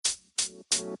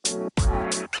Hello,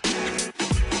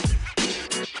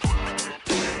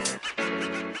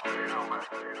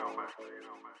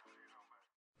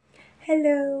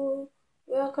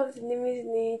 welcome to Nimi's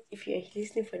Niche. If you're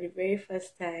listening for the very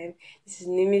first time, this is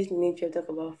Nimi's Niche. We'll talk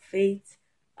about faith,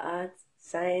 art,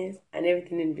 science, and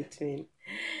everything in between.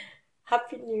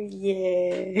 Happy New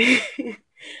Year!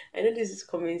 I know this is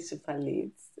coming super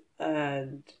late,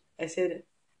 and I said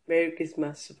Merry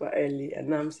Christmas super early, and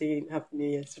now I'm saying Happy New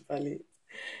Year super late.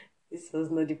 This was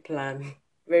not the plan.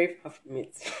 Very far from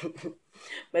it.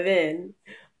 But then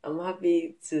I'm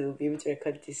happy to be able to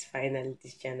record this finally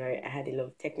this January. I had a lot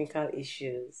of technical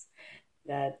issues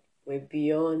that were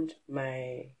beyond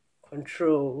my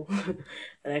control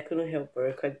and I couldn't help but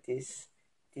record this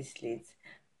late.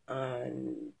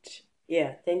 And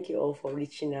yeah, thank you all for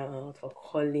reaching out, for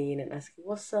calling and asking,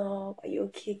 what's up? Are you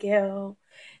okay, girl?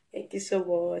 Thank you so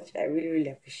much. I really,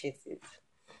 really appreciate it.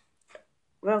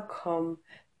 Welcome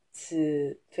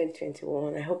to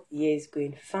 2021. I hope the year is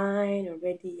going fine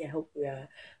already. I hope we are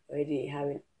already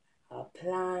having our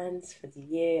plans for the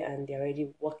year and they're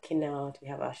already working out. We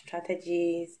have our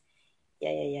strategies.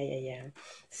 Yeah.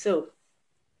 So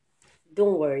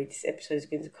don't worry, this episode is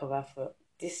going to cover for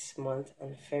this month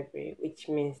and February, which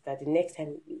means that the next time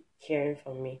you'll be hearing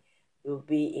from me will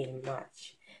be in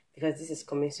March because this is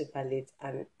coming super late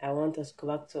and I want us to go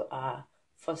back to our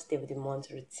first day of the month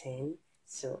routine.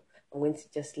 So I'm going to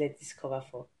just let this cover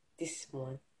for this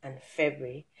month and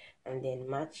February, and then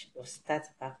March will start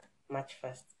back March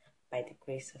 1st by the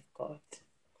grace of God.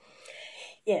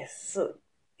 Yes, so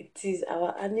it is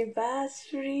our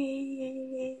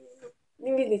anniversary.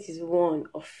 Maybe it is one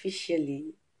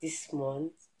officially this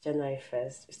month, January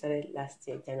 1st. We started last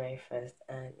year, January 1st,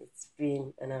 and it's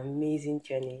been an amazing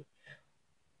journey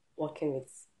working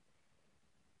with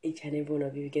each and every one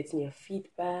of you, getting your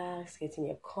feedbacks, getting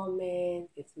your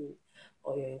comments, getting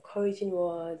all your encouraging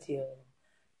words, your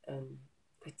um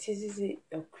criticism.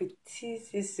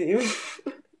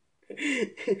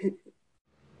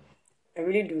 I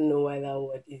really don't know why that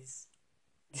word is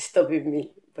disturbing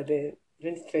me, but then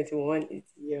 2021 is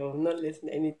the year of not letting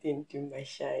anything dim my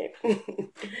shine.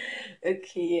 Okay,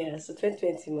 yeah, so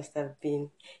 2020 must have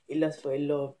been a lot for a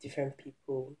lot of different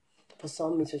people. For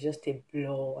some, it was just a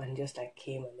blow and just like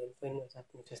came, and then when it was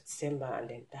happening, it was December, and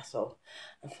then that's all.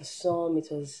 And for some,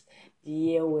 it was the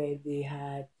year where they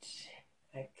had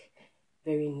like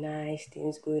very nice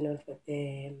things going on for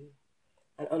them,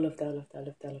 and all of that.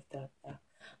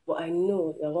 But I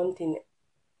know that one thing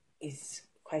is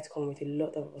quite common with a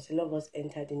lot of us. A lot of us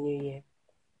entered the new year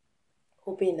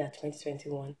hoping that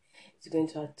 2021 is going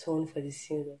to atone for the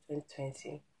sins of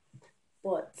 2020.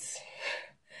 But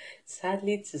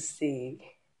sadly to say,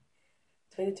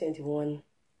 2021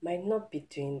 might not be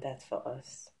doing that for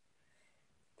us.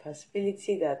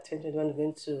 Possibility that 2021 is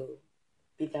going to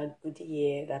be that good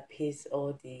year that pays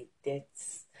all the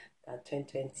debts that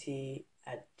 2020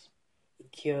 had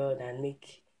incurred and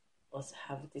make us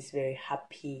have this very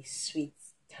happy, sweet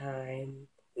time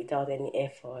without any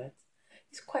effort.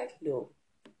 It's quite low.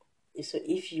 So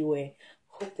if you were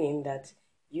hoping that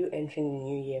you entering the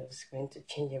new year was going to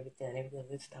change everything and everything was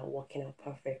going to start working out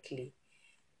perfectly,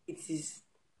 it is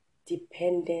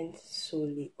dependent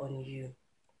solely on you.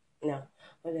 Now,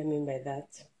 what do I mean by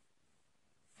that?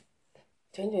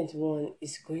 2021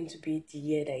 is going to be the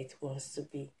year that it wants to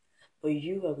be, but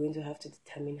you are going to have to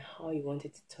determine how you want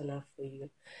it to turn out for you.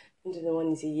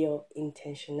 2021 is a year of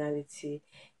intentionality.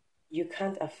 You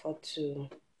can't afford to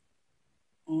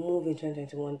move in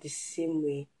 2021 the same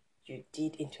way you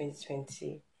did in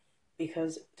 2020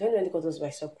 because 2020 caught us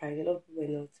by surprise. A lot of people were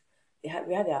not.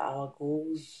 We had our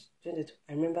goals. I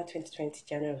remember 2020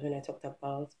 January was when I talked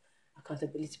about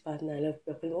accountability partner. I love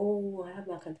people. Oh, I have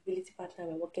my accountability partner.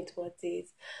 We're working towards it.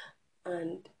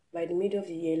 And by the middle of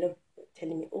the year, a lot of people were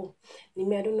telling me, "Oh,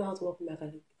 Nimi, I don't know how to work with my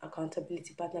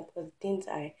accountability partner because the things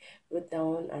I wrote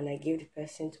down and I gave the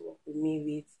person to work with me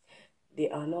with, they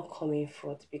are not coming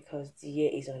forth because the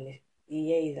year is like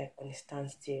on a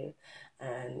standstill,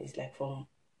 and it's like from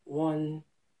one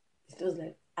it's just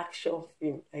like action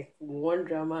film, like one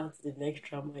drama to the next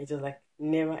drama. It's just like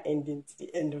never ending to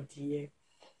the end of the year.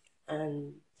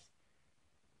 And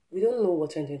we don't know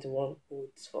what 2021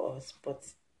 holds for us,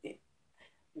 but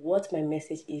what my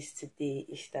message is today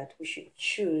is that we should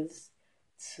choose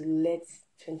to let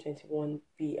 2021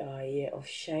 be our year of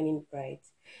shining bright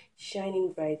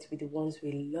with the ones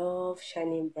we love,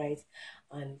 shining bright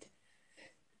and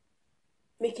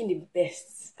making the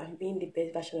best and being the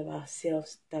best version of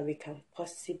ourselves that we can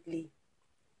possibly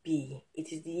be.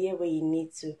 It is the year where you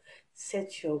need to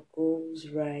set your goals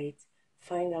right,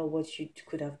 find out what you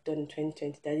could have done in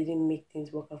 2020 that didn't make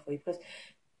things work out for you. Because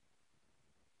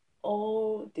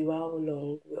all the while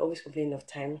long, we always complain of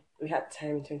time. We had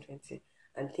time in 2020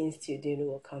 and things still didn't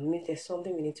work out. It means there's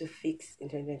something we need to fix in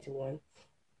 2021.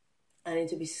 And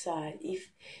it will be sad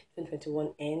if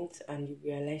 2021 ends and you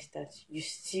realize that you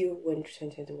still went through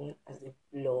 2021 as a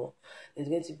blah. There's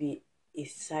going to be a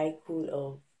cycle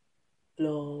of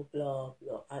blah, blah,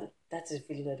 blah. And that is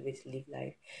really not the way to live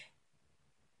life.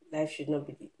 Life should not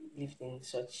be lived in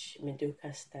such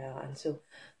mediocre style. And so,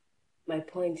 my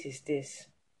point is this: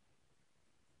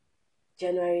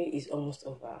 January is almost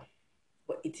over,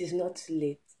 but it is not too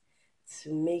late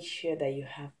to make sure that you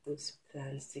have those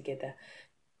plans together.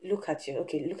 Look at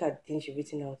things you've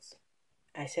written out.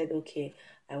 I said, okay,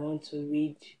 I want to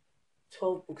read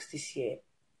 12 books this year.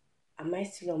 Am I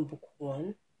still on book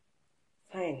one?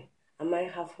 Fine. Am I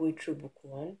halfway through book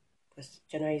one? Because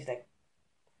January is like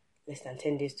less than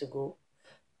 10 days to go.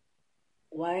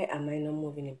 Why am I not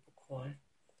moving in book one?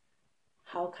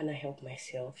 How can I help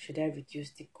myself? Should I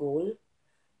reduce the goal?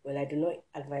 Well, I do not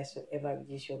advise you ever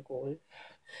reduce your goal.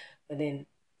 But then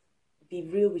be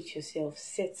real with yourself.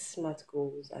 Set smart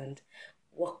goals and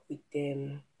work with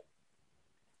them.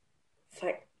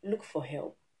 Look for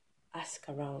help. Ask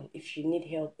around. If you need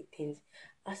help with things,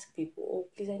 ask people. Oh,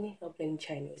 please, I need help learning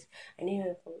Chinese. I need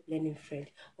help learning French.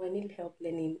 Or I need help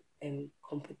learning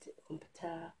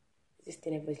computer. This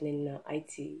thing everybody's learning now,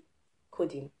 IT,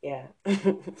 coding. Yeah,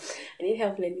 I need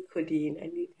help learning coding. I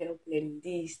need help learning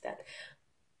this, that.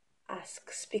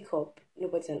 Ask, speak up.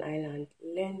 Nobody's an island.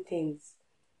 Learn things.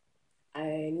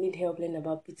 I need help learn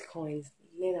about bitcoins.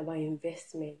 Learn about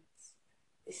investments.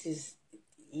 This is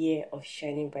year of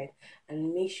shining bright,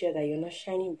 and make sure that you're not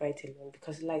shining bright alone,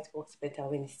 because light works better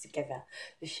when it's together.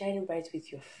 So shining bright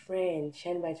with your friends,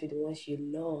 shine bright with the ones you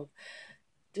love,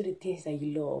 do the things that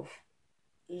you love,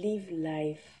 live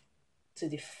life to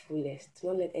the fullest.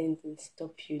 Don't let anything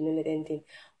stop you, don't let anything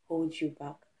hold you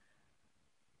back.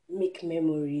 Make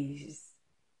memories,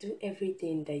 do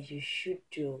everything that you should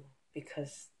do,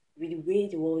 because with the way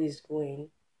the world is going,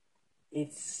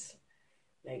 it's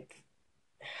like,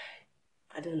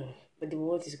 I don't know, but the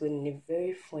world is going in a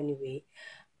very funny way,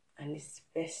 and it's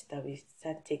best that we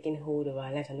start taking hold of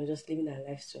our life and not just living our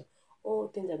life so, oh,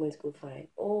 things are going to go fine,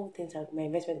 oh, my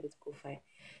investment is going to go fine.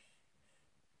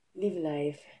 Live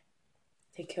life,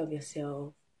 take care of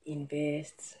yourself,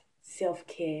 invest,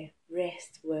 self-care,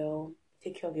 rest well,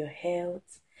 take care of your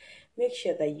health, make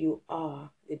sure that you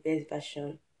are the best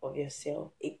version of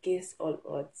yourself against all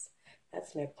odds.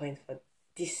 That's my point for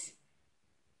this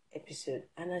episode.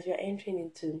 And as you're entering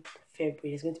into February,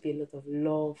 there's going to be a lot of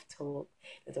love talk,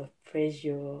 a lot of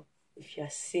pressure. If you're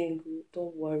single,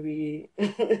 don't worry.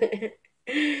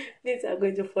 Things are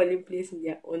going to fall in place in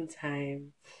their own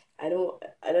time. I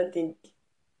don't think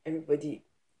everybody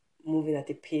moving at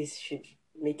a pace should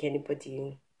make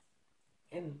anybody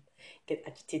get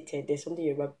agitated. There's something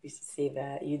you're about to say,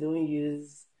 that you don't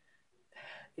use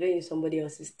somebody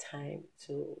else's time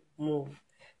to move.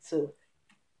 So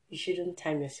you shouldn't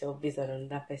time yourself based on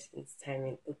that person's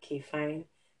timing. Okay, fine.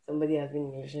 Somebody has been in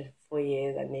a relationship for 4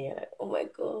 years and then you're like, oh my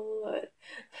god.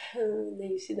 Then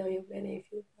you sit down your bed and you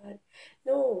feel bad.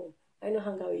 No, why not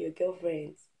hang out with your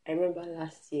girlfriends? I remember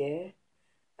last year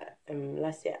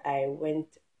I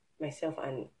went, myself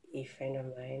and a friend of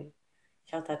mine.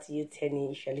 Shout out to you,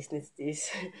 Tenny, if you're listening to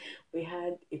this. We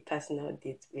had a personal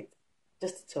date with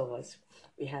just the two of us.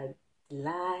 We had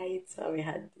lights and we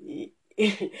had the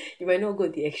you might not go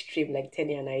the extreme like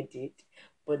Tenny and I did,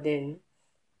 but then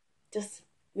just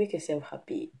make yourself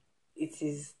happy. It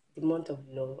is the month of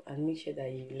love, and make sure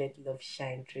that you let love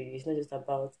shine through you. It's not just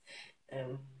about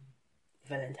um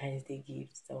Valentine's Day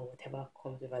gifts or whatever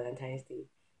comes with Valentine's Day.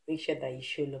 Make sure that you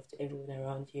show love to everyone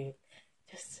around you.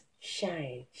 Just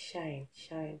shine, shine,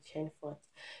 shine, shine forth.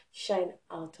 Shine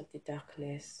out of the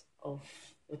darkness of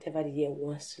whatever the year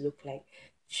wants to look like.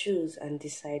 Choose and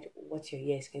decide what your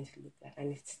year is going to look like,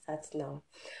 and it starts now.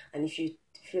 And if you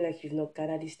feel like you've not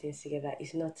gathered these things together,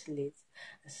 it's not too late.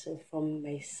 So from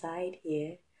my side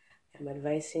here, I'm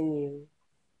advising you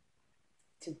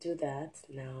to do that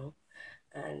now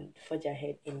and forge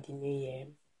ahead in the new year.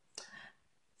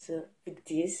 So with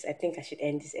this, I think I should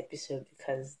end this episode,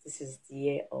 because this is the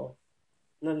year of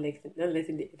not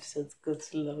letting the episodes go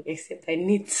too long, except I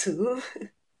need to.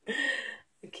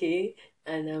 Okay,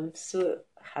 and I'm so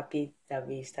happy that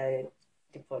we started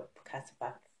the podcast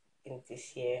back in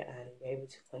this year and we're able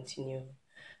to continue.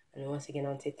 And once again, I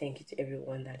want to say thank you to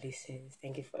everyone that listens.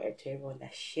 Thank you to everyone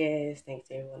that shares. Thank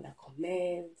you to everyone that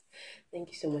comments. Thank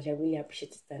you so much. I really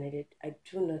appreciate it, and I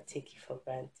do not take it for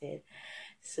granted.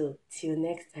 So till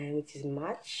next time, which is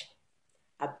March.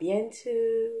 A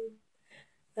bientôt.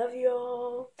 Love you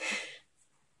all.